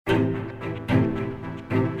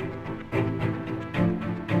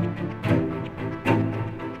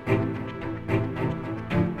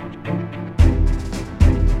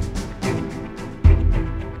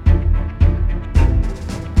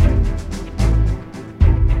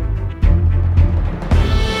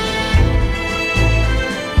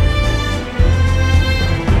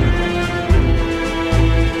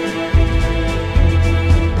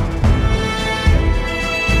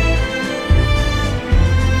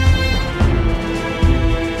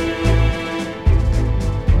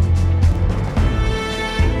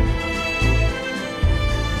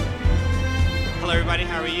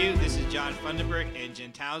John Funderburg and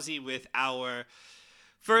Jen Towsey with our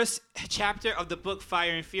first chapter of the book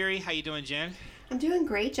Fire and Fury. How you doing, Jen? I'm doing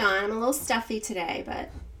great, John. I'm a little stuffy today, but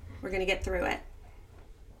we're going to get through it.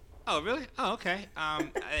 Oh, really? Oh, okay.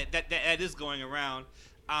 That is going around.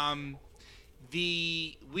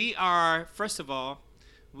 We are, first of all,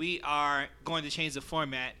 we are going to change the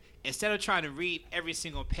format. Instead of trying to read every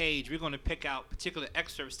single page, we're going to pick out particular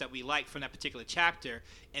excerpts that we like from that particular chapter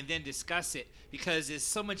and then discuss it, because there's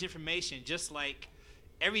so much information. Just like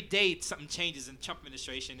every day something changes in the Trump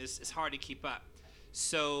administration, it's hard to keep up.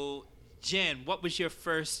 So, Jen, what was your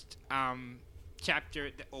first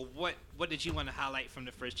chapter, or what did you want to highlight from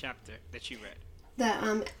the first chapter that you read?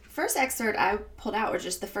 The first excerpt I pulled out were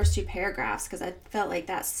just the first two paragraphs, because I felt like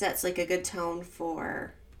that sets like a good tone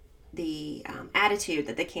for the attitude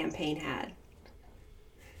that the campaign had.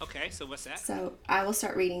 Okay, so what's that? So I will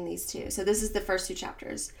start reading these two. So this is the first two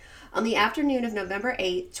chapters. On the afternoon of November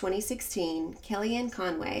 8, 2016, Kellyanne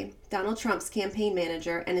Conway, Donald Trump's campaign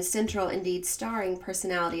manager and a central, indeed starring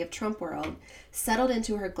personality of Trump world, settled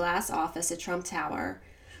into her glass office at Trump Tower.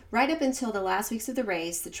 Right up until the last weeks of the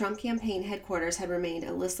race, the Trump campaign headquarters had remained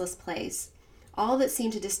a listless place. All that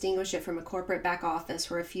seemed to distinguish it from a corporate back office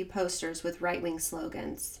were a few posters with right-wing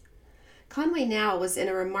slogans. Conway now was in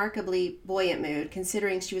a remarkably buoyant mood,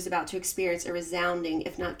 considering she was about to experience a resounding,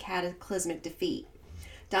 if not cataclysmic, defeat.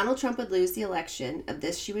 Donald Trump would lose the election, of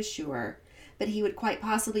this she was sure, but he would quite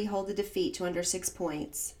possibly hold the defeat to under 6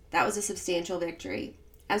 points. That was a substantial victory.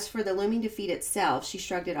 As for the looming defeat itself, she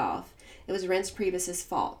shrugged it off. It was Reince Priebus's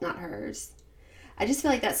fault, not hers. I just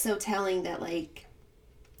feel like that's so telling that, like,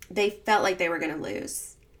 they felt like they were going to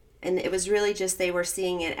lose. And it was really just they were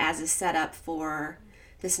seeing it as a setup for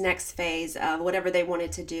this next phase of whatever they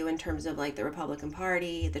wanted to do in terms of like the Republican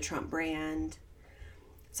Party, the Trump brand.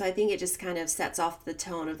 So I think it just kind of sets off the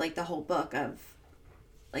tone of like the whole book of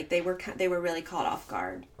like they were really caught off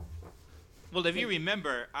guard. Well, if you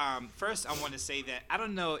remember, first I want to say that I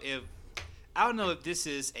don't know if this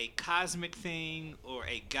is a cosmic thing or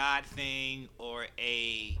a God thing or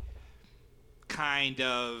a kind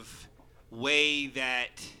of way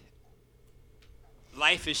that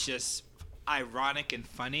life is just ironic and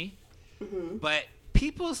funny, but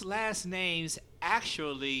people's last names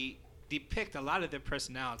actually depict a lot of their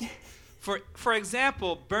personality. For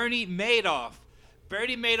example, Bernie Madoff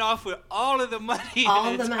with all of the money.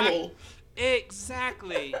 All the money.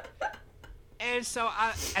 Exactly. And so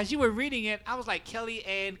as you were reading it, I was like,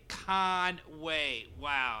 Kellyanne Conway.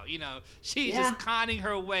 Wow. She's just conning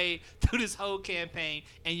her way through this whole campaign.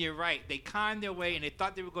 And you're right. They conned their way, and they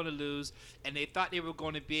thought they were going to lose, and they thought they were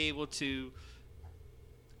going to be able to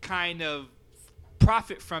kind of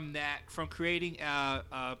profit from that, from creating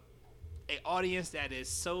a audience that is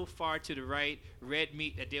so far to the right, red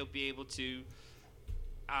meat, that they'll be able to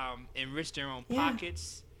enrich their own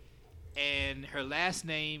pockets. And her last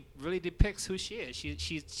name really depicts who she is.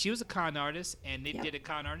 She was a con artist, and they did a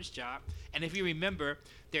con artist job. And if you remember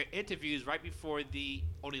their interviews right before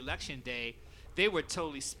on election day, they were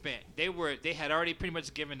totally spent. They had already pretty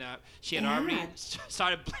much given up. She had already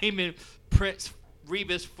started blaming Reince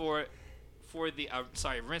Priebus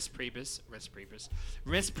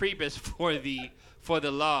for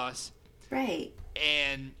the loss. Right.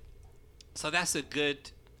 And so that's a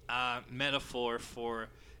good metaphor for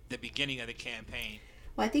the beginning of the campaign.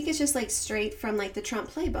 Well, I think it's just like straight from like the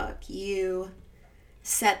Trump playbook. You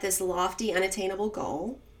set this lofty, unattainable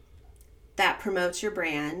goal that promotes your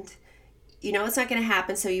brand. You know it's not going to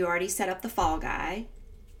happen, so you already set up the fall guy,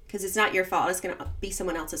 because it's not your fault. It's going to be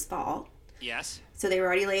someone else's fault. Yes. So they were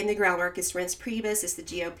already laying the groundwork. It's Reince Priebus, it's the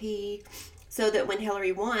GOP, so that when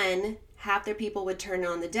Hillary won, half their people would turn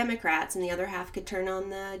on the Democrats and the other half could turn on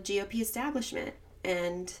the GOP establishment.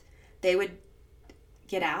 And they would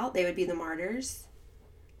get out, they would be the martyrs,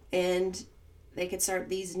 and they could start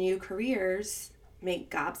these new careers, make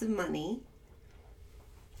gobs of money.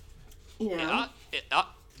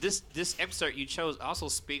 This excerpt you chose also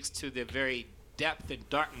speaks to the very depth and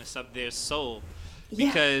darkness of their soul,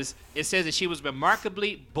 because it says that she was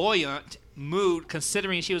remarkably buoyant mood,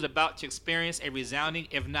 considering she was about to experience a resounding,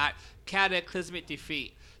 if not cataclysmic,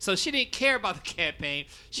 defeat. So she didn't care about the campaign.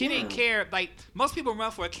 She didn't care. Like, most people run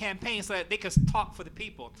for a campaign so that they can talk for the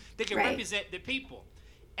people. They can represent the people.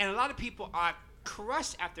 And a lot of people are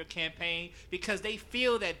crushed after a campaign because they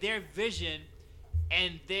feel that their vision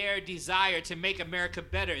and their desire to make America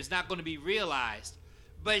better is not going to be realized.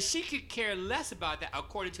 But she could care less about that,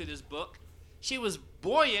 according to this book. She was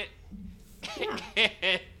buoyant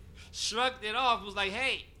and shrugged it off. Was like,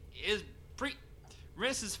 hey, it's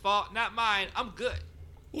Reince's fault, not mine. I'm good.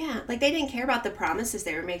 Yeah, like they didn't care about the promises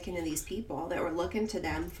they were making to these people that were looking to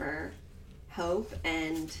them for hope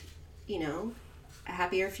and, a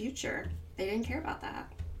happier future. They didn't care about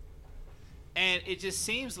that. And it just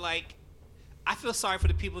seems like I feel sorry for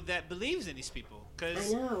the people that believes in these people,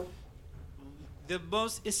 because I know.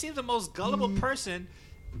 It seems the most gullible person.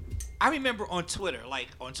 I remember on Twitter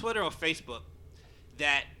or Facebook,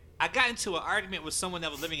 that I got into an argument with someone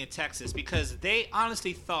that was living in Texas because they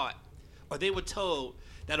honestly thought, or they were told,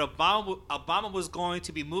 that Obama was going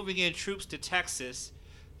to be moving in troops to Texas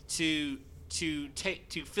to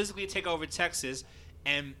physically take over Texas,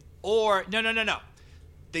 or no.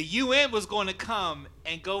 The UN was going to come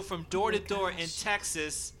and go from door to door in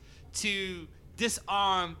Texas to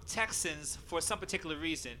disarm Texans for some particular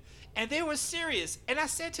reason. And they were serious. And I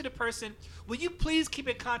said to the person, will you please keep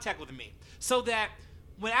in contact with me so that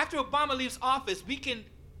when after Obama leaves office, we can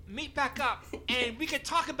meet back up and we can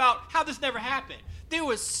talk about how this never happened. They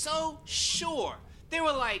were so sure. They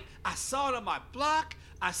were like, I saw it on my block.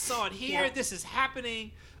 I saw it here. Yep. This is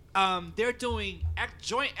happening. They're doing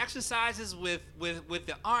joint exercises with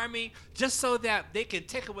the Army just so that they can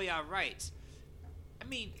take away our rights. I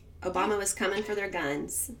mean, Obama was coming for their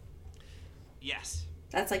guns. Yes.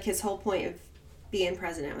 That's like his whole point of being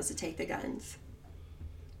president, was to take the guns.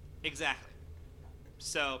 Exactly.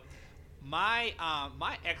 So my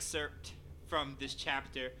excerpt from this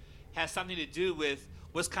chapter has something to do with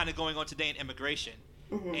what's kind of going on today in immigration.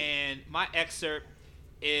 Mm-hmm. And my excerpt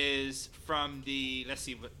is from the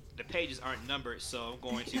pages aren't numbered, so I'm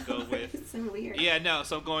going to go with... It's so weird. Yeah, no,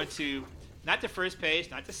 so I'm going to, not the first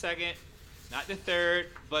page, not the second, not the third,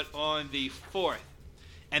 but on the fourth.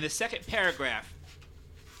 And the second paragraph,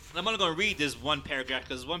 I'm only going to read this one paragraph,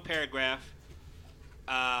 because one paragraph,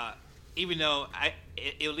 even though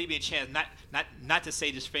it'll leave me a chance not to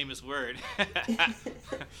say this famous word,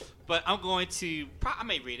 but I'm going to, I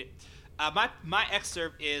may read it. My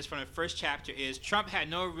excerpt is from the first chapter is, Trump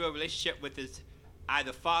had no real relationship with his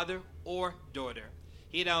either father or daughter.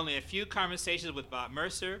 He had only a few conversations with Bob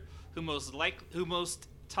Mercer, who most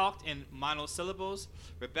talked in monosyllables.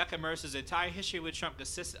 Rebecca Mercer's entire history with Trump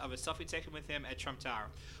consisted of a selfie taken with him at Trump Tower.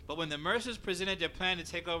 But when the Mercers presented their plan to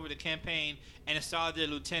take over the campaign and install their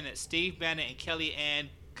lieutenants, Steve Bannon and Kellyanne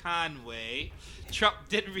Conway, Trump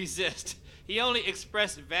didn't resist. He only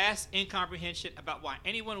expressed vast incomprehension about why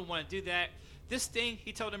anyone would want to do that. This thing,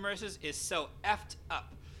 he told the Mercers, is so effed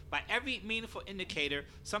up. By every meaningful indicator,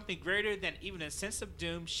 something greater than even a sense of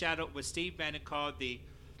doom shadowed what Steve Bannon called the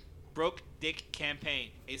broke dick campaign,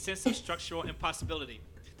 a sense of structural impossibility.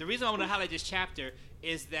 The reason I want to highlight this chapter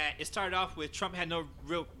is that it started off with Trump had no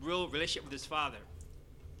real relationship with his father.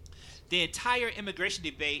 The entire immigration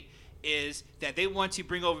debate is that they want to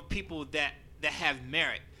bring over people that have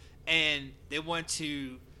merit, and they want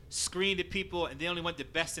to screen the people, and they only want the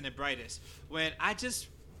best and the brightest. When I just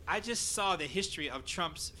saw the history of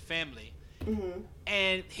Trump's family, mm-hmm.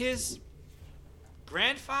 and his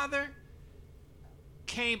grandfather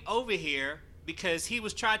came over here because he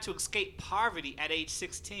was trying to escape poverty at age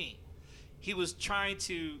 16. He was trying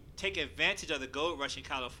to take advantage of the gold rush in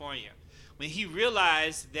California. When he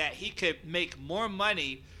realized that he could make more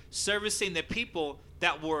money servicing the people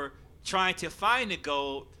that were trying to find the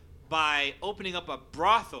gold by opening up a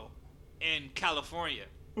brothel in California.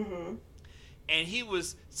 Mm-hmm. And he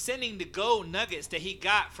was sending the gold nuggets that he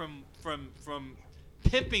got from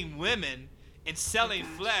pimping women and selling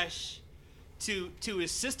flesh to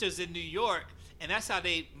his sisters in New York, and that's how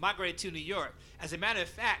they migrated to New York. As a matter of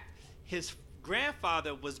fact, his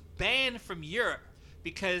grandfather was banned from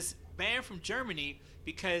Germany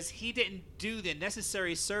because he didn't do the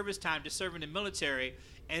necessary service time to serve in the military,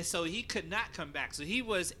 and so he could not come back. So he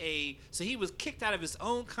was kicked out of his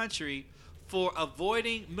own country for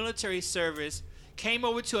avoiding military service, came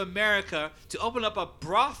over to America to open up a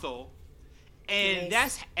brothel, and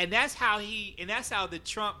nice. that's how the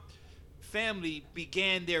Trump family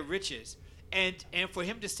began their riches. And for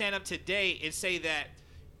him to stand up today and say that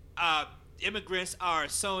immigrants are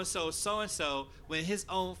so and so, when his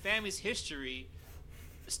own family's history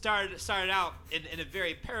started out in a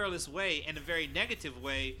very perilous way, in a very negative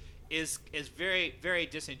way, is very, very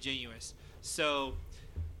disingenuous. So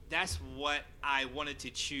that's what I wanted to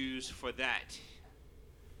choose for that.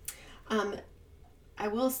 I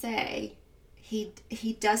will say he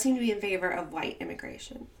does seem to be in favor of white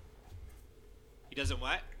immigration. He doesn't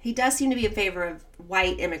what? He does seem to be in favor of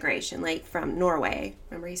white immigration, like from Norway.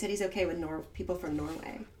 Remember, he said he's okay with people from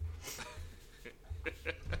Norway.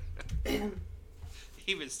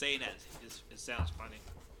 Even saying that, it sounds funny.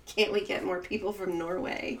 Can't we get more people from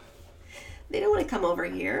Norway? They don't want to come over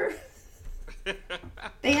here.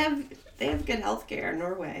 They have good health care in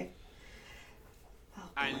Norway. Oh,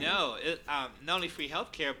 I know. Not only free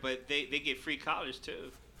healthcare, but they get free college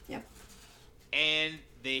too. Yep. And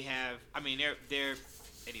they have. I mean, they're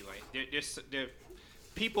anyway. They're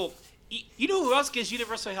people. You know who else gets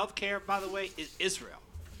universal healthcare? By the way, is Israel.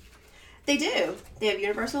 They do. They have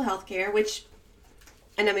universal healthcare, which,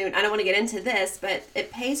 and I mean, I don't want to get into this, but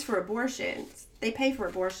it pays for abortions. They pay for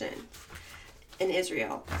abortion in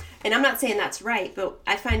Israel. And I'm not saying that's right, but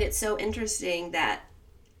I find it so interesting that,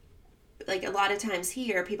 like, a lot of times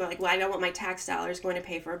here, people are like, well, I don't want my tax dollars going to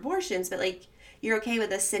pay for abortions, but, like, you're okay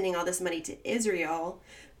with us sending all this money to Israel,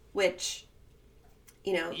 which,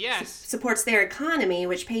 you know, yes. supports their economy,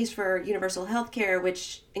 which pays for universal health care,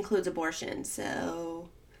 which includes abortion. So,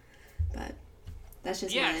 but that's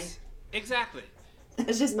just exactly.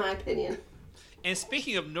 That's just my opinion. And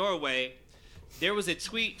speaking of Norway, there was a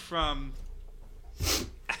tweet from,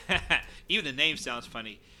 even the name sounds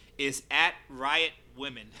funny, is at Riot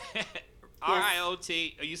Women.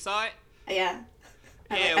 RIOT. Oh, you saw it? Yeah.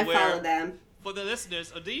 I followed them. For the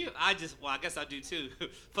listeners, or do you? I guess I do too.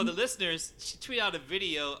 For the listeners, she tweeted out a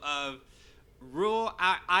video of rural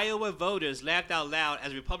Iowa voters laughed out loud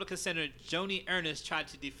as Republican Senator Joni Ernst tried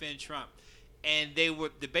to defend Trump. And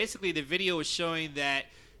basically the video was showing that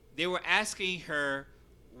they were asking her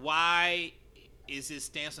why is his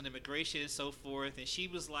stance on immigration and so forth. And she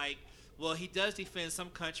was like, well, he does defend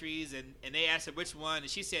some countries, and they asked her which one,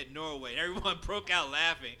 and she said Norway. And everyone broke out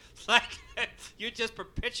laughing. Like, you're just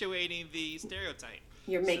perpetuating the stereotype.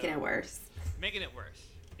 You're making it worse. Making it worse.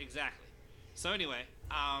 Exactly. So anyway,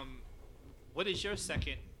 what is your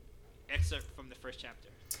second excerpt from the first chapter?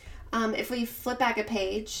 If we flip back a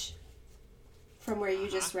page from where you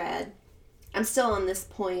just read, I'm still on this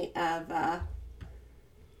point of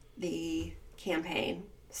the campaign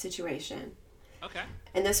situation. Okay.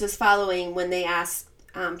 And this was following when they asked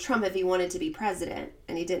Trump if he wanted to be president,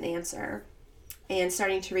 and he didn't answer. And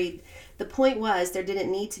starting to read, the point was there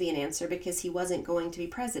didn't need to be an answer because he wasn't going to be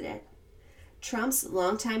president. Trump's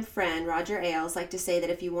longtime friend, Roger Ailes, liked to say that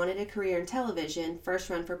if you wanted a career in television, first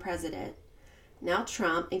run for president. Now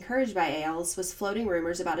Trump, encouraged by Ailes, was floating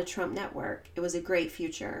rumors about a Trump network. It was a great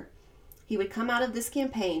future. He would come out of this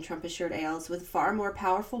campaign, Trump assured Ailes, with far more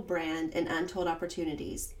powerful brand and untold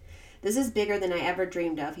opportunities. This is bigger than I ever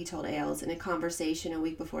dreamed of, he told Ailes in a conversation a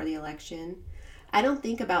week before the election. I don't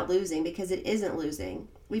think about losing because it isn't losing.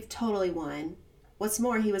 We've totally won. What's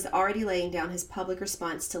more, he was already laying down his public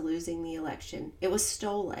response to losing the election. It was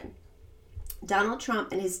stolen. Donald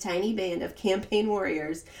Trump and his tiny band of campaign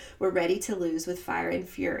warriors were ready to lose with fire and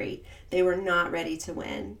fury. They were not ready to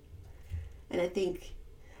win. And I think,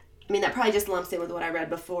 that probably just lumps in with what I read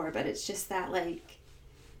before, but it's just that, like,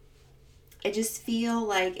 I just feel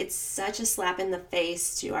like it's such a slap in the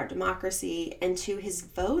face to our democracy and to his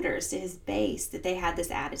voters, to his base, that they had this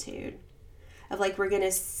attitude of, like, we're going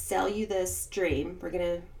to sell you this dream, we're going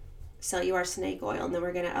to sell you our snake oil, and then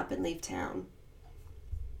we're going to up and leave town.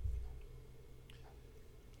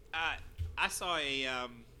 I saw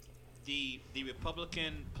the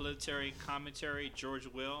Republican political commentary, George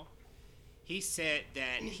Will. He said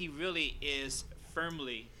that he really is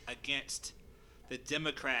firmly against the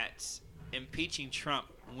Democrats impeaching Trump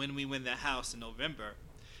when we win the House in November.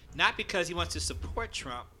 Not because he wants to support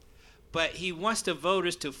Trump, but he wants the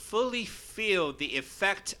voters to fully feel the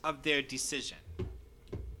effect of their decision.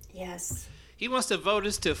 Yes. He wants the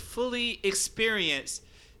voters to fully experience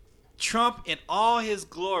Trump in all his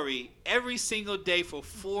glory every single day for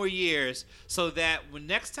 4 years, so that when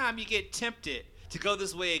next time you get tempted to go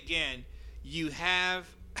this way again, you have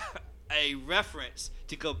a reference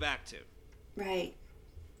to go back to. Right.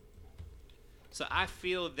 So I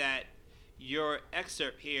feel that your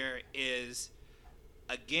excerpt here is,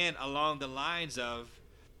 again, along the lines of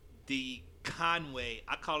the Conway.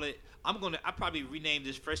 I call it, I probably rename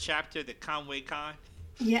this first chapter the Conway Con.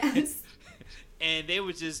 Yes. And they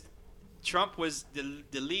were just, Trump was the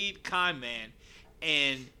lead con man,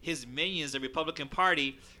 and his minions, the Republican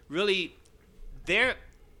Party, really,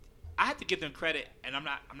 I have to give them credit, and I'm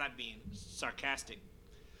not being sarcastic,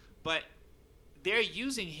 but they're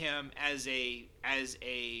using him as a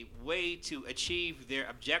way to achieve their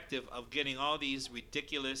objective of getting all these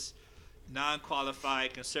ridiculous,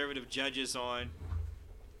 non-qualified conservative judges on,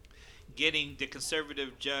 getting the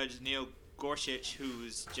conservative judge Neil Gorsuch,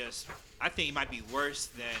 who's just, I think he might be worse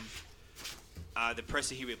than the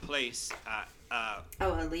person he replaced.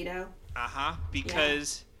 Alito?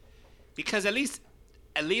 Because at least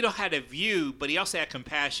Alito had a view, but he also had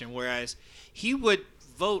compassion, whereas he would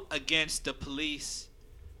vote against the police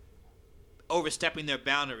overstepping their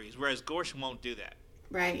boundaries, whereas Gorsuch won't do that.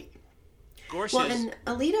 Right. Gorsuch. Well, and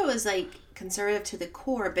Alito is, like, conservative to the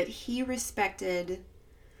core, but he respected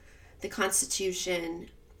the Constitution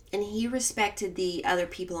and he respected the other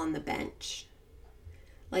people on the bench.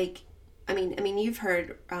 Like, I mean, you've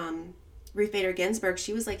heard Ruth Bader Ginsburg.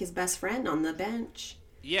 She was like his best friend on the bench.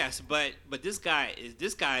 Yes, but this guy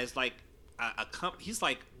is like he's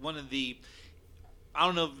like one of the, I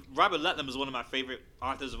don't know. Robert Ludlum is one of my favorite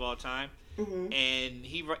authors of all time, and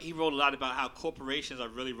he wrote a lot about how corporations are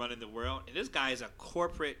really running the world. And this guy is a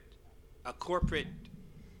corporate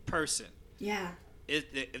person. Yeah.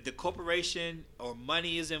 If the corporation or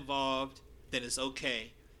money is involved, then it's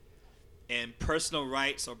okay. And personal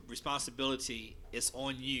rights or responsibility is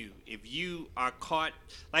on you. If you are caught,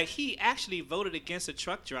 like he actually voted against a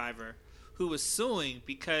truck driver who was suing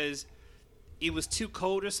because it was too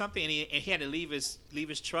cold or something, and he had to leave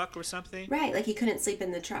his truck or something. Right, like he couldn't sleep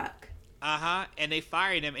in the truck. And they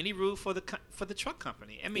fired him, and he ruled for the truck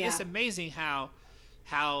company. I mean, It's amazing how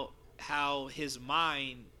his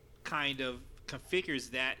mind kind of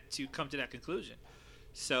configures that to come to that conclusion.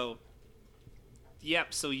 So.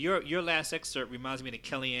 Yep. So your last excerpt reminds me of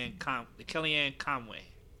Kellyanne Conway.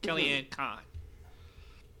 Kellyanne Kahn.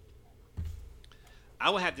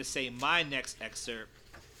 I would have to say my next excerpt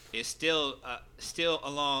is still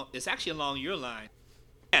along. It's actually along your line.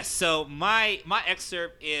 Yes. So my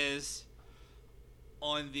excerpt is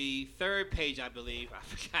on the 3rd page, I believe. I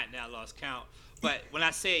forgot now. I lost count. But when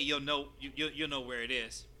I say it, you'll know where it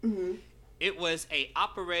is. Mm-hmm. It was a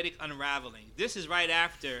operatic unraveling. This is right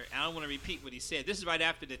after, and I don't want to repeat what he said. This is right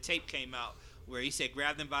after the tape came out where he said,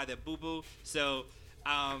 grab them by their boo-boo. So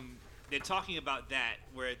they're talking about that,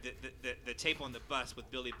 where the tape on the bus with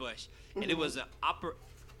Billy Bush. Mm-hmm. And it was an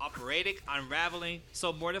operatic unraveling.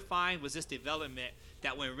 So mortifying was this development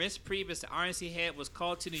that when Reince Priebus, the RNC head, was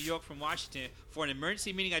called to New York from Washington for an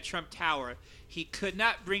emergency meeting at Trump Tower, he could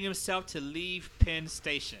not bring himself to leave Penn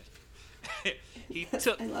Station. He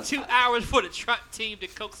took 2 hours for the truck team to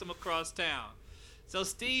coax him across town. So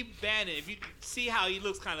Steve Bannon, if you see how he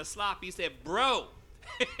looks kind of sloppy, he said, bro,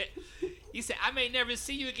 he said, I may never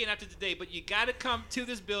see you again after today, but you got to come to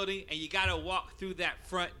this building and you got to walk through that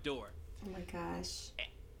front door. Oh, my gosh.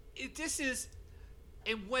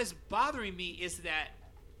 And what's bothering me is that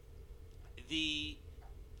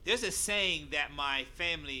there's a saying that my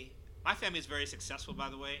family is very successful, by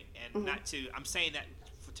the way, and I'm saying that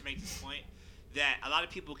to make this point, that a lot of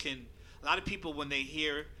people when they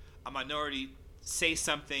hear a minority say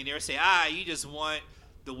something, they'll say, you just want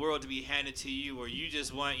the world to be handed to you, or you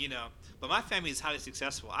just want, but my family is highly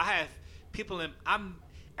successful. I have people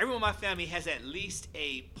everyone in my family has at least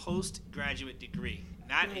a postgraduate degree,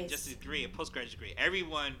 not just a degree, a postgraduate degree.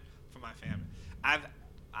 Everyone from my family.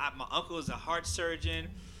 My uncle is a heart surgeon.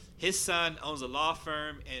 His son owns a law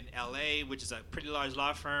firm in L.A., which is a pretty large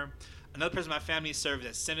law firm. Another person in my family served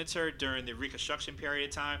as senator during the Reconstruction period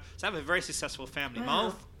of time. So I have a very successful family.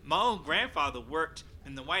 Wow. My own grandfather worked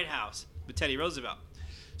in the White House with Teddy Roosevelt.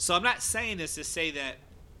 So I'm not saying this to say that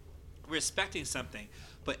we're expecting something,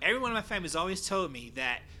 but everyone in my family has always told me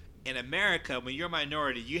that in America, when you're a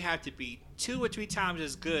minority, you have to be 2 or 3 times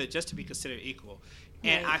as good just to be considered equal.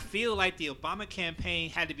 Right. And I feel like the Obama campaign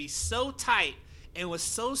had to be so tight and was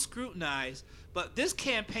so scrutinized, but this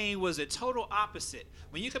campaign was a total opposite.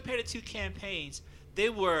 When you compare the 2 campaigns, they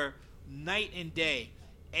were night and day,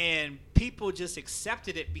 and people just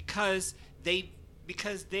accepted it because they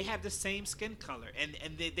have the same skin color,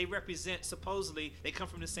 and they represent, supposedly they come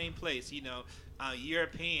from the same place,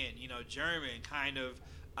 European, German kind of,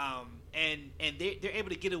 and they're able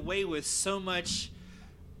to get away with so much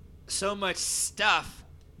stuff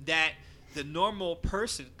that the normal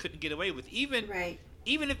person couldn't get away with, even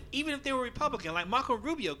if they were Republican, like Marco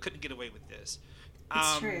Rubio couldn't get away with this.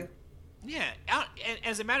 It's true. Yeah, and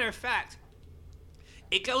as a matter of fact,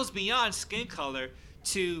 it goes beyond skin color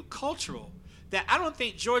to cultural. That I don't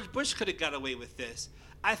think George Bush could have got away with this.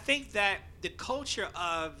 I think that the culture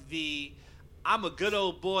of I'm a good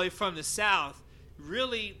old boy from the South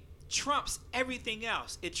really trumps everything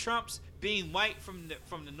else. It trumps being white from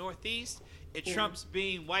the Northeast. It trumps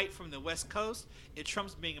being white from the West Coast. It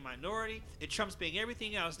trumps being a minority. It trumps being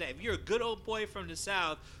everything else. That if you're a good old boy from the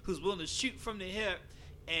South who's willing to shoot from the hip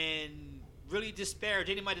and really disparage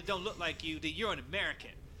anybody that don't look like you, then you're an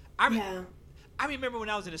American. I remember when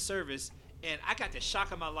I was in the service, and I got the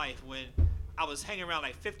shock of my life when I was hanging around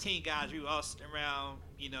like 15 guys. We were all sitting around,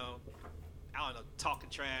 talking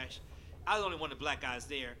trash. I was the only one of the black guys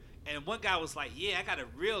there. And one guy was like, yeah, I got a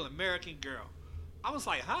real American girl. I was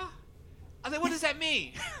like, huh? I was like, what does that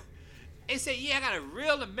mean? They said, yeah, I got a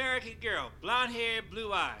real American girl. Blonde hair,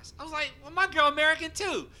 blue eyes. I was like, well, my girl American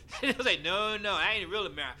too. And they was like, no, I ain't a real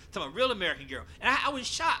American. I'm talking about a real American girl. And I was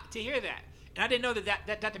shocked to hear that. And I didn't know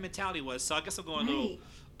that the mentality was. So I guess I'm going Right.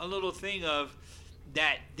 a little thing of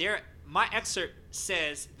that. My excerpt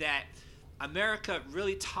says that America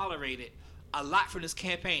really tolerated a lot from this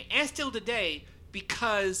campaign, and still today,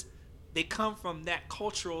 because they come from that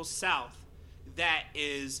cultural South that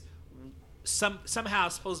is somehow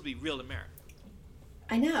supposed to be real America.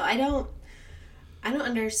 I know. I don't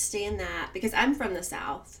understand that because I'm from the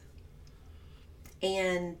South.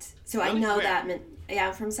 And so Really? I know Where? that yeah,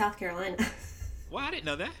 I'm from South Carolina. Well, I didn't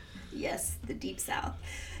know that. Yes, the deep South.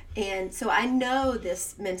 And so I know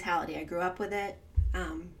this mentality. I grew up with it.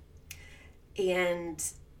 And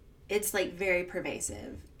it's like very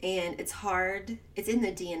pervasive and it's hard. It's in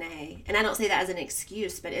the DNA. And I don't say that as an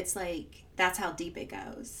excuse, but it's like that's how deep it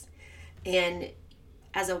goes. And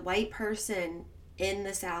as a white person in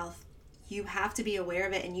the South, you have to be aware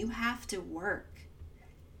of it and you have to work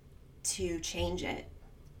to change it.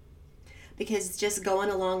 Because just going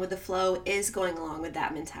along with the flow is going along with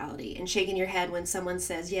that mentality and shaking your head when someone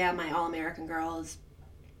says, yeah, my all-American girl is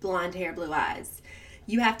blonde hair, blue eyes.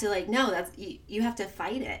 You have to like, no, that's, you have to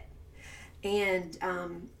fight it. And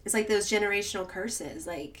it's like those generational curses,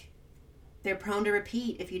 like they're prone to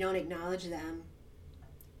repeat if you don't acknowledge them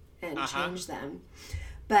and change them.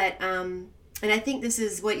 But, and I think this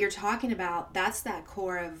is what you're talking about. That's that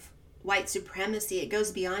core of white supremacy. It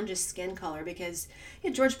goes beyond just skin color because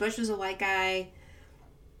George Bush was a white guy.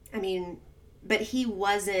 I mean, but he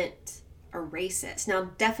wasn't a racist. Now,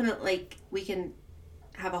 definitely, we can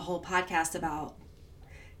have a whole podcast about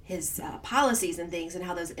his policies and things and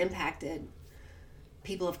how those impacted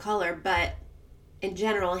people of color. But in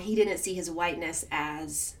general, he didn't see his whiteness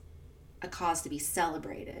as a cause to be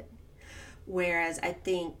celebrated. Whereas I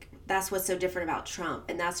think that's what's so different about Trump.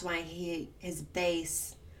 And that's why his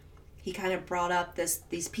base, he kind of brought up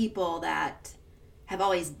these people that have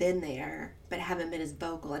always been there, but haven't been as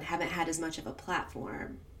vocal and haven't had as much of a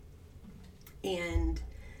platform. And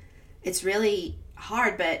it's really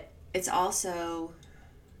hard, but it's also,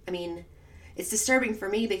 I mean, it's disturbing for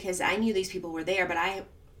me because I knew these people were there, but I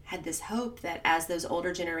had this hope that as those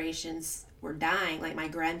older generations were dying, like my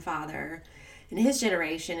grandfather and his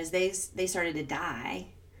generation, as they started to die,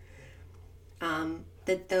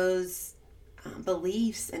 that those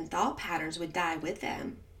beliefs and thought patterns would die with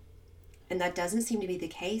them. And that doesn't seem to be the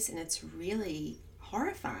case, and it's really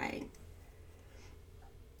horrifying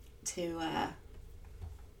to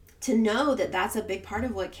know that that's a big part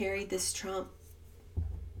of what carried this Trump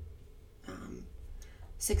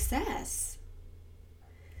success.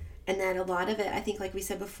 And that a lot of it, I think, like we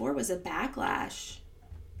said before, was a backlash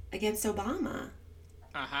against Obama.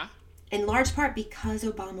 In large part because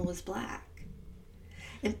Obama was black.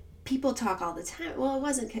 And people talk all the time, well, it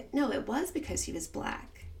wasn't, no, it was because he was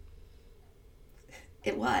black.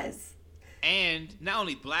 It was. And not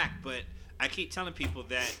only black, but I keep telling people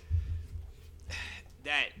that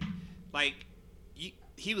like,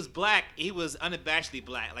 he was black. He was unabashedly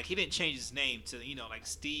black. Like, he didn't change his name to, like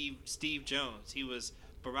Steve Jones. He was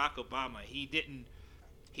Barack Obama. He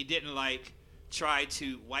didn't like try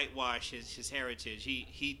to whitewash his heritage.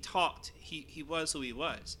 He talked. He was who he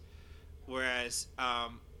was. Whereas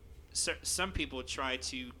some people try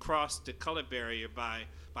to cross the color barrier by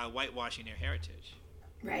whitewashing their heritage.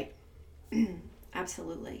 Right.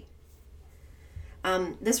 Absolutely.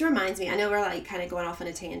 This reminds me, I know we're like kind of going off on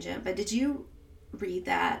a tangent, but did you read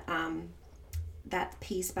that that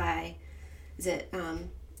piece by, is it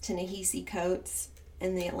Ta-Nehisi Coates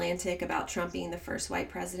in The Atlantic about Trump being the first white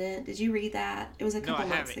president? Did you read that? It was a couple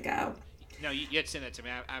months ago. No, you had sent that to me.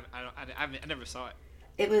 I never saw it.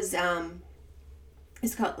 It was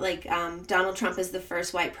it's called like Donald Trump is the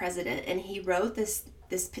first white president, and he wrote this.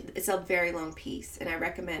 It's a very long piece, and I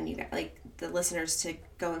recommend you guys, like the listeners, to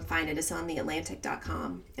go and find it. It's on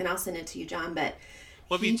theatlantic.com, and I'll send it to you, John. But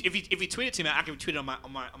well, if you tweet it to me, I can tweet it on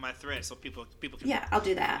my thread so people can. Yeah, I'll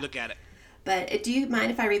do that. Look at it. But do you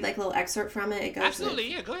mind if I read like a little excerpt from it? It goes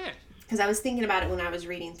absolutely, yeah, go ahead. Because I was thinking about it when I was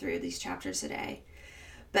reading through these chapters today.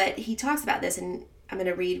 But he talks about this, and I'm going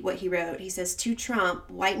to read what he wrote. He says, to Trump,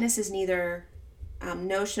 whiteness is neither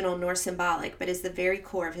notional nor symbolic, but is the very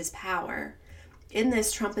core of his power. In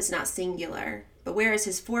this, Trump is not singular, but whereas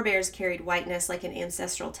his forebears carried whiteness like an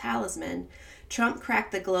ancestral talisman, Trump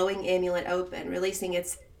cracked the glowing amulet open, releasing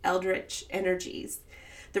its eldritch energies.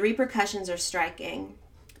 The repercussions are striking.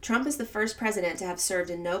 Trump is the first president to have served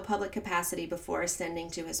in no public capacity before ascending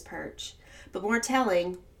to his perch. But more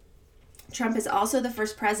telling, Trump is also the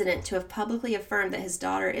first president to have publicly affirmed that his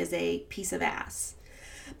daughter is a piece of ass.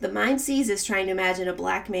 The mind seizes trying to imagine a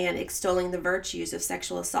black man extolling the virtues of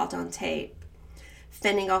sexual assault on tape.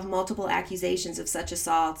 fending off multiple accusations of such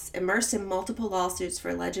assaults, immersed in multiple lawsuits for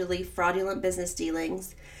allegedly fraudulent business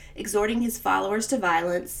dealings, exhorting his followers to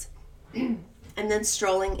violence, and then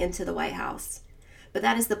strolling into the White House. But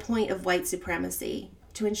that is the point of white supremacy,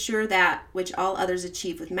 to ensure that which all others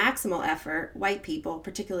achieve with maximal effort, white people,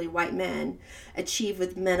 particularly white men, achieve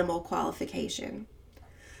with minimal qualification.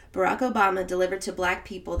 Barack Obama delivered to black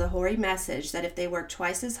people the hoary message that if they work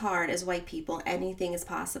twice as hard as white people, anything is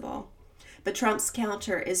possible. But Trump's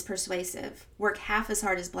counter is persuasive. Work half as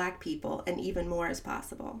hard as black people, and even more is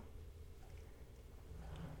possible.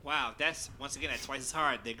 Wow, that's, once again, at twice as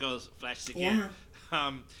hard. There goes flashes again.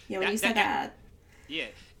 Yeah. When you said that. Yeah,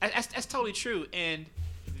 that's totally true. And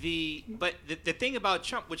the thing about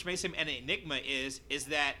Trump, which makes him an enigma, is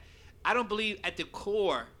that I don't believe at the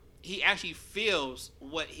core he actually feels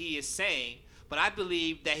what he is saying, but I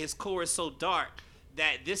believe that his core is so dark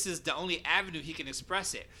that this is the only avenue he can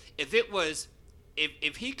express it.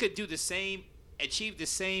 If he could do the same, achieve the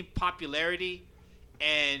same popularity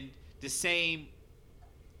and the same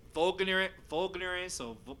vulgarness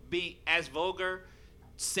or being as vulgar,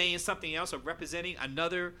 saying something else or representing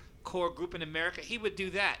another core group in America, he would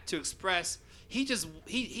do that to express.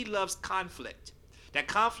 He loves conflict. That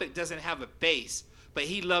conflict doesn't have a base, but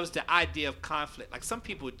he loves the idea of conflict. Like, some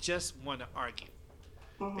people just want to argue.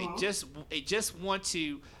 They just want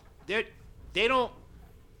to. They're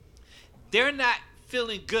not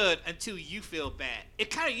feeling good until you feel bad.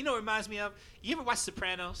 It kind of, reminds me of, you ever watch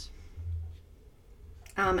Sopranos?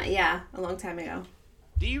 Yeah, a long time ago.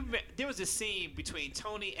 There was a scene between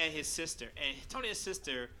Tony and his sister, and Tony and his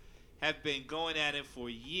sister have been going at it for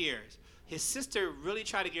years. His sister really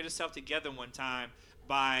tried to get herself together one time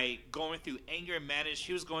by going through anger management.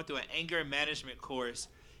 She was going through an anger management course,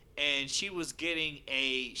 and she was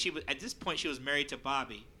at this point she was married to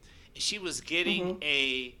Bobby, and she was getting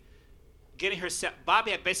herself.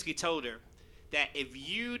 Bobby had basically told her that if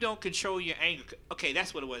you don't control your anger, okay,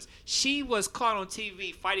 that's what it was. She was caught on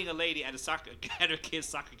TV fighting a lady at her kid's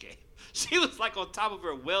soccer game. She was like on top of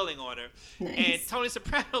her, wailing on her. Nice. And Tony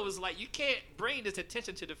Soprano was like, you can't bring this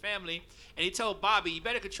attention to the family. And he told Bobby, you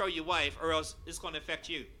better control your wife or else it's going to affect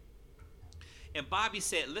you. And Bobby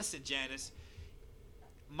said, listen, Janice,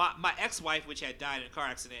 my ex-wife, which had died in a car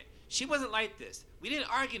accident, she wasn't like this. We didn't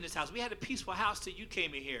argue in this house. We had a peaceful house till you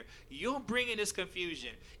came in here. You're bringing this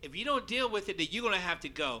confusion. If you don't deal with it, then you're going to have to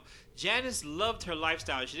go. Janice loved her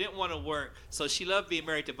lifestyle. She didn't want to work, so she loved being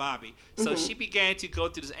married to Bobby. So she began to go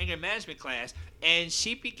through this anger management class, and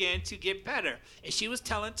she began to get better. And she was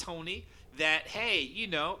telling Tony that, hey,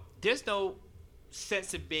 there's no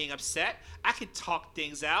sense in being upset. I can talk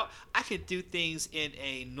things out. I can do things in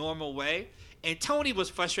a normal way. And Tony was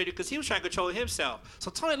frustrated because he was trying to control himself.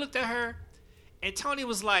 So Tony looked at her, and Tony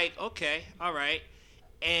was like, okay, all right.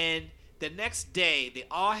 And the next day, they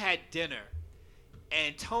all had dinner.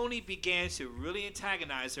 And Tony began to really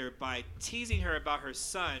antagonize her by teasing her about her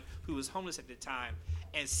son, who was homeless at the time,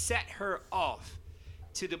 and set her off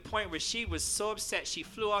to the point where she was so upset she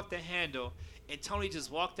flew off the handle. And Tony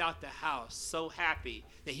just walked out the house so happy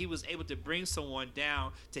that he was able to bring someone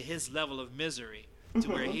down to his level of misery, to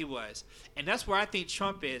where he was. And that's where I think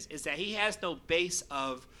Trump is that he has no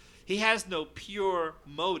pure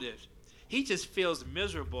motive. He just feels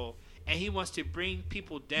miserable, and he wants to bring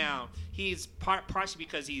people down. He's partially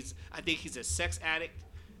because I think he's a sex addict.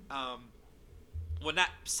 Well, not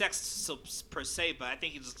sex per se, but I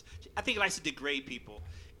think he likes to degrade people.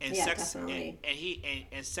 And yeah, sex, definitely.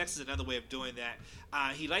 And sex is another way of doing that.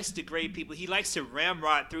 He likes to degrade people. He likes to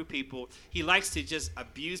ramrod through people. He likes to just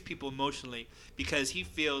abuse people emotionally because he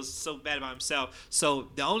feels so bad about himself. So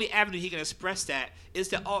the only avenue he can express that is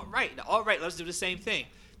the alt-right. The alt-right loves to do the same thing.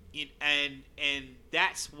 And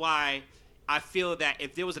that's why I feel that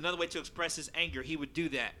if there was another way to express his anger, he would do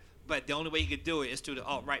that. But the only way he could do it is through the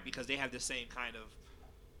alt-right because they have the same kind of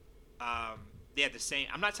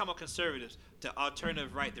I'm not talking about conservatives. The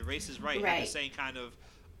alternative right, the racist right, have the same kind of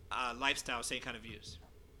lifestyle, same kind of views.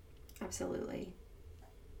 Absolutely.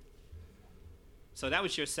 So that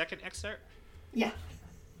was your second excerpt? Yeah.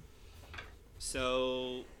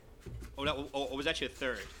 So, or was that your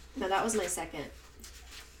third? No, that was my second.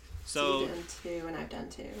 So you've done two, and I've done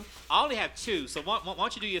two. I only have two. So why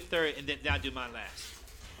don't you do your third, and then I'll do mine last.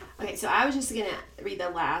 Okay, so I was just going to read the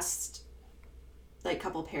last,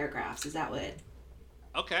 couple paragraphs. Is that what?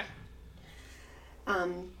 Okay.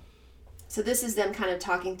 So this is them kind of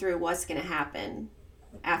talking through what's going to happen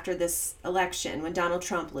after this election when Donald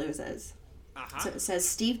Trump loses. Uh-huh. So it says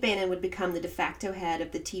Steve Bannon would become the de facto head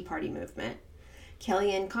of the Tea Party movement.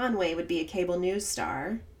 Kellyanne Conway would be a cable news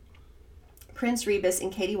star. Prince Rebus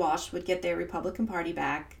and Katie Walsh would get their Republican Party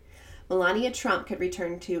back. Melania Trump could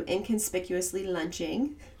return to inconspicuously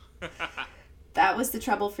lunching. That was the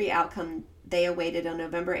trouble-free outcome they awaited on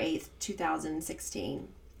November 8th, 2016.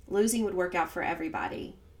 Losing would work out for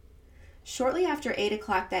everybody. Shortly after 8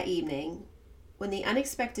 o'clock that evening, when the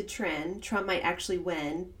unexpected trend, Trump might actually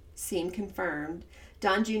win, seemed confirmed,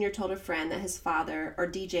 Don Jr. told a friend that his father, or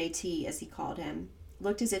DJT as he called him,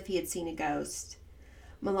 looked as if he had seen a ghost.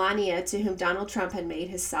 Melania, to whom Donald Trump had made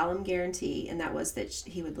his solemn guarantee, and that was that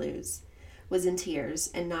he would lose, was in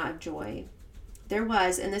tears and not of joy. There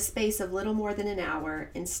was, in the space of little more than an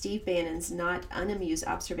hour, in Steve Bannon's not unamused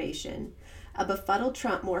observation, a befuddled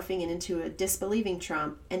Trump morphing into a disbelieving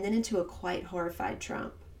Trump, and then into a quite horrified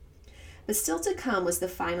Trump. But still to come was the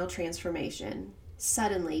final transformation.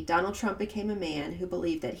 Suddenly, Donald Trump became a man who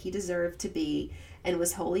believed that he deserved to be, and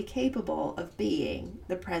was wholly capable of being,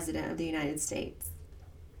 the President of the United States.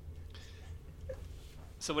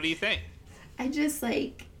 So what do you think? This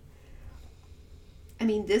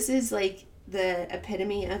is the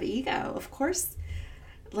epitome of ego. Of course,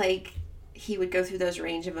 he would go through those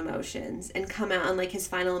range of emotions and come out, and his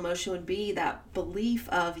final emotion would be that belief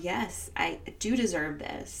of, yes, I do deserve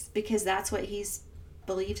this, because that's what he's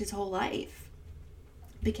believed his whole life.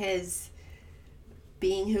 Because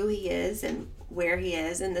being who he is and where he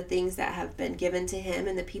is and the things that have been given to him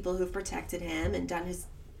and the people who've protected him and done his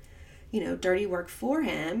dirty work for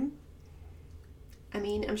him.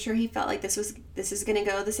 I'm sure he felt like this is going to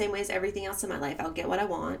go the same way as everything else in my life. I'll get what I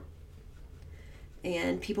want.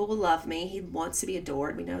 And people will love me. He wants to be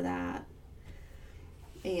adored. We know that.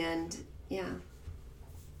 And, yeah.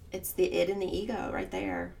 It's the id and the ego right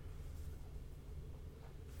there.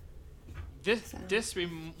 This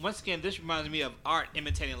reminds me of art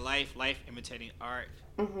imitating life, life imitating art.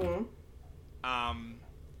 Mm-hmm.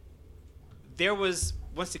 There was,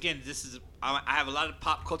 once again, I have a lot of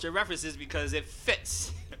pop culture references because it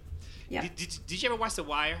fits. Yeah. Did you ever watch The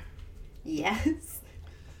Wire? Yes.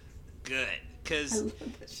 Good, because I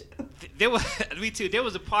love that show. Me too. There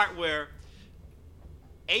was a part where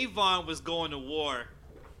Avon was going to war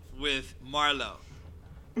with Marlo.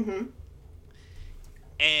 Mm-hmm.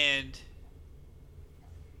 And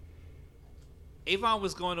Avon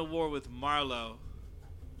was going to war with Marlo,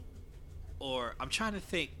 or I'm trying to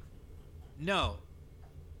think. No.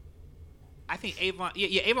 I think Avon.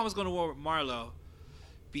 Yeah. Avon was going to war with Marlo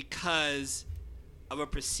because of a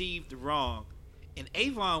perceived wrong, and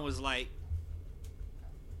Avon was like,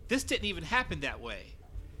 "This didn't even happen that way."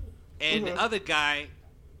 And Mm-hmm. the other guy,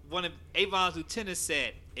 one of Avon's lieutenants,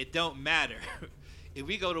 said, "It don't matter. If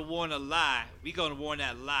we go to war on a lie, we go to war on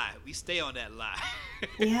that lie. We stay on that lie."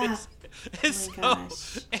 Yeah. And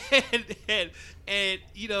gosh. and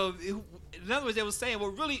in other words, they were saying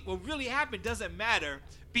what really happened doesn't matter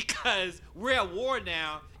because we're at war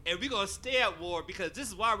now, and we're gonna stay at war because this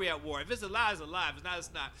is why we're at war. If it's a lie, it's a lie. If it's not,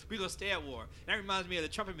 it's not. We're gonna stay at war. And that reminds me of the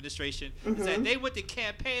Trump administration. Mm-hmm. That they went to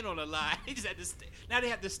campaign on a lie. They just had to stay. Now they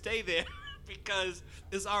have to stay there because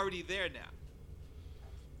it's already there now.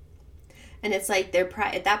 And it's like their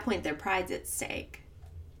pride, at that point, their pride's at stake.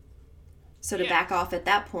 So to back off at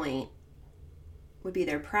that point would be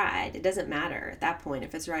their pride. It doesn't matter at that point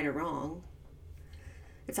if it's right or wrong.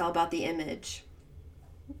 It's all about the image.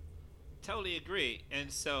 Totally agree.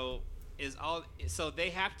 And so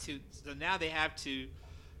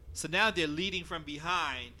now they're leading from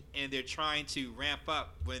behind and they're trying to ramp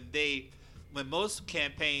up when most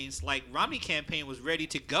campaigns, like Romney campaign, was ready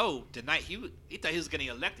to go the night he thought he was getting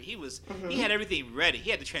elected. He had everything ready.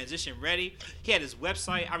 He had the transition ready. He had his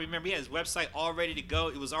website. I remember he had his website all ready to go.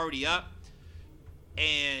 It was already up.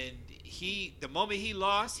 And the moment he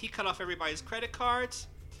lost, he cut off everybody's credit cards.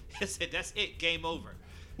 He said, "That's it, game over."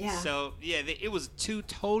 Yeah. So it was two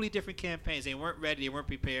totally different campaigns. They weren't ready. They weren't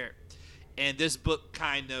prepared. And this book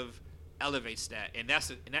kind of elevates that. And that's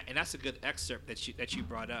a good excerpt that you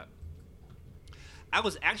brought up. I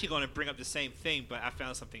was actually going to bring up the same thing, but I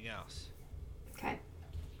found something else. Okay.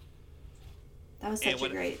 That was such a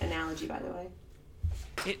great analogy, by the way.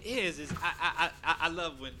 It is. I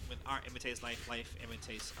love when art imitates life, life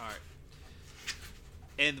imitates art.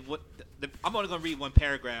 And I'm only going to read one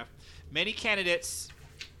paragraph. Many candidates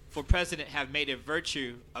for president have made a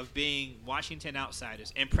virtue of being Washington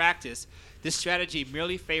outsiders. In practice, this strategy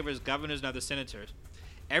merely favors governors and other senators.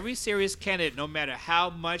 Every serious candidate, no matter how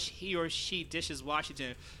much he or she dishes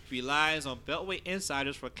Washington, relies on Beltway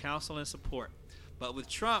insiders for counsel and support. But with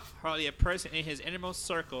Trump, hardly a person in his innermost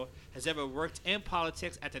circle has ever worked in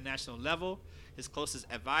politics at the national level. His closest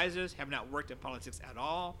advisors have not worked in politics at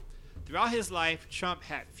all. Throughout his life, Trump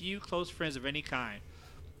had few close friends of any kind.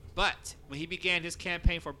 But when he began his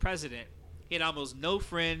campaign for president, he had almost no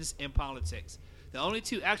friends in politics. The only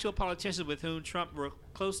two actual politicians with whom Trump were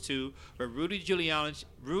close to were Rudy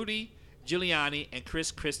Giuliani and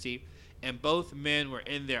Chris Christie, and both men were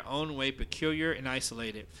in their own way peculiar and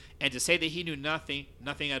isolated. And to say that he knew nothing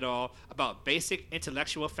at all about basic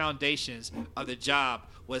intellectual foundations of the job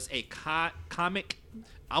was a comic,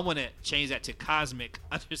 I want to change that to cosmic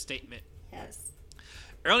understatement. Yes.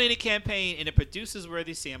 Early in the campaign, and the producers were I'm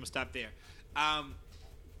going to stop there.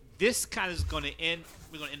 This kind of is going to end,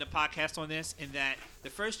 we're going to end the podcast on this, in that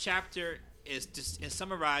the first chapter is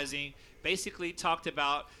summarizing, basically talked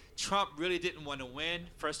about Trump really didn't want to win,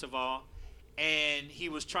 first of all, and he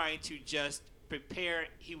was trying to just prepare.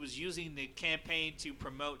 He was using the campaign to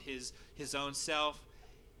promote his own self,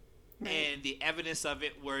 and the evidence of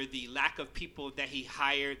it were the lack of people that he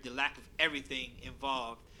hired, the lack of everything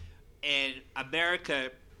involved. And America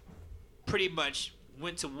pretty much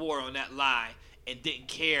went to war on that lie and didn't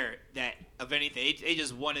care that of anything. They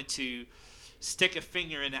just wanted to stick a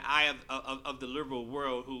finger in the eye of the liberal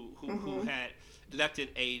world who had elected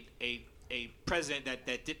a president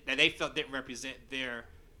that they felt didn't represent their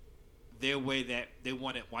way that they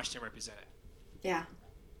wanted Washington represented. Yeah.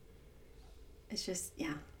 It's just,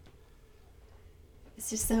 yeah. It's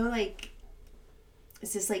just so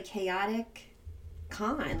it's just chaotic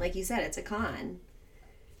con. Like you said, it's a con.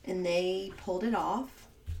 And they pulled it off.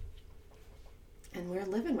 And we're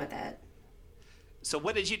living with it. So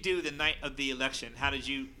what did you do the night of the election?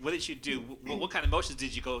 What did you do? What kind of emotions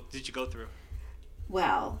did you go through?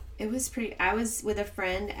 Well, it was I was with a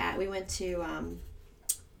friend we went to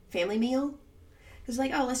family meal. It was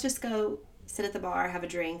like, oh, let's just go sit at the bar, have a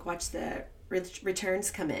drink, watch the returns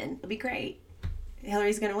come in. It'll be great.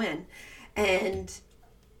 Hillary's going to win. And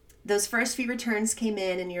those first few returns came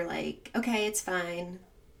in and you're like, okay, it's fine.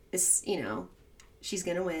 It's, she's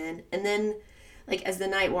going to win. And then as the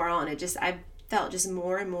night wore on, I felt just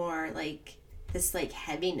more and more this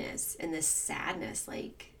heaviness and this sadness,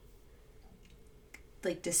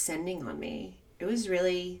 descending on me. It was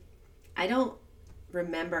really, I don't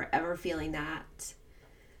remember ever feeling that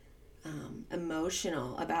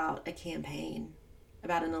emotional about a campaign,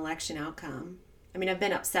 about an election outcome. I mean, I've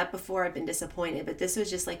been upset before, I've been disappointed, but this was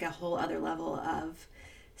just a whole other level of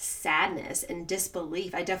sadness and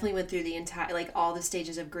disbelief. I definitely went through the entire, all the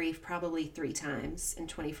stages of grief probably 3 times in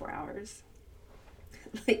 24 hours.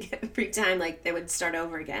 Every time, they would start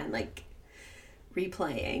over again,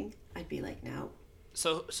 replaying. I'd be like, no.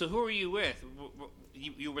 So who were you with?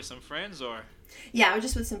 You were some friends, or? Yeah, I was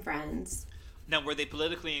just with some friends. Now, were they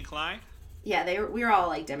politically inclined? Yeah, we were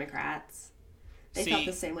all Democrats. They felt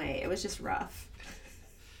the same way. It was just rough.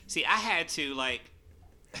 See, I had to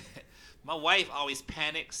my wife always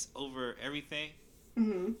panics over everything.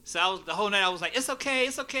 Mm-hmm. So the whole night I was like, it's okay.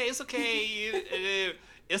 It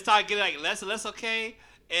started getting less and less okay,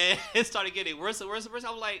 and it started getting worse and worse and worse.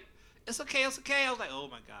 I was like, it's okay. I was like, oh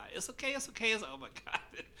my God, it's okay. Oh my God.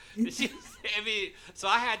 So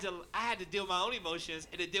I had to deal with my own emotions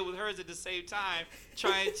and to deal with hers at the same time,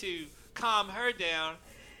 trying to calm her down.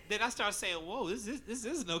 Then I started saying, whoa, this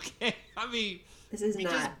isn't okay. I mean, this is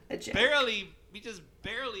not a joke. We just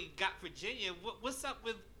barely got Virginia. What's up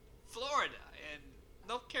with Florida and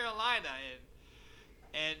North Carolina?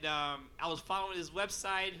 And I was following this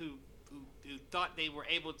website who thought they were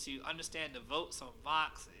able to understand the votes on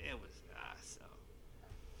Vox. It was so.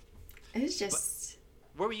 It was just.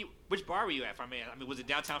 But where were you? Which bar were you at? I mean, was it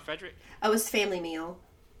downtown Frederick? Oh, it was family meal.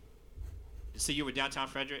 So you were downtown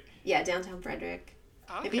Frederick? Yeah, downtown Frederick.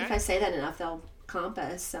 Okay. Maybe if I say that enough, they'll comp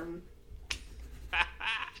us some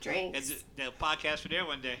drinks. They'll podcast for there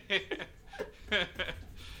one day.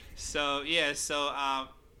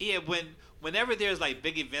 Whenever there's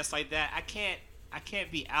big events like that, I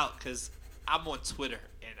can't be out because I'm on Twitter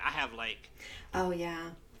and I have oh yeah,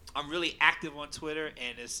 I'm really active on Twitter,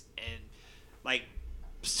 and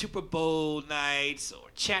Super Bowl nights or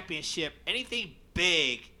championship, anything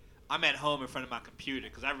big, I'm at home in front of my computer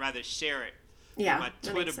because I'd rather share it. Yeah, my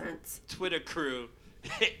that makes sense. Twitter crew,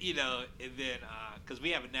 and then because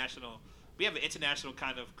we have an international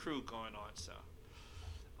kind of crew going on. So,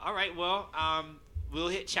 all right, well, we'll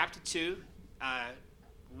hit chapter 2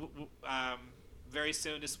 very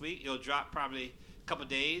soon this week. It'll drop probably a couple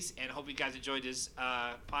days, and I hope you guys enjoyed this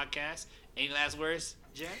podcast. Any last words,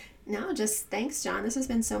 Jen? No, just thanks, John. This has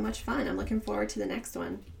been so much fun. I'm looking forward to the next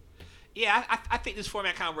one. Yeah, I think this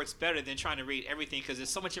format kind of works better than trying to read everything because there's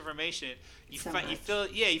so much information. You feel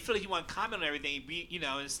like you want to comment on everything.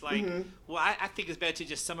 It's like, well, I think it's better to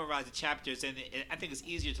just summarize the chapters, and I think it's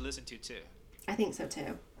easier to listen to too. I think so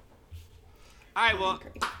too. All right, well,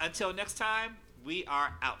 until next time, we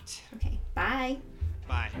are out. Okay, bye.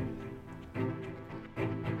 Bye.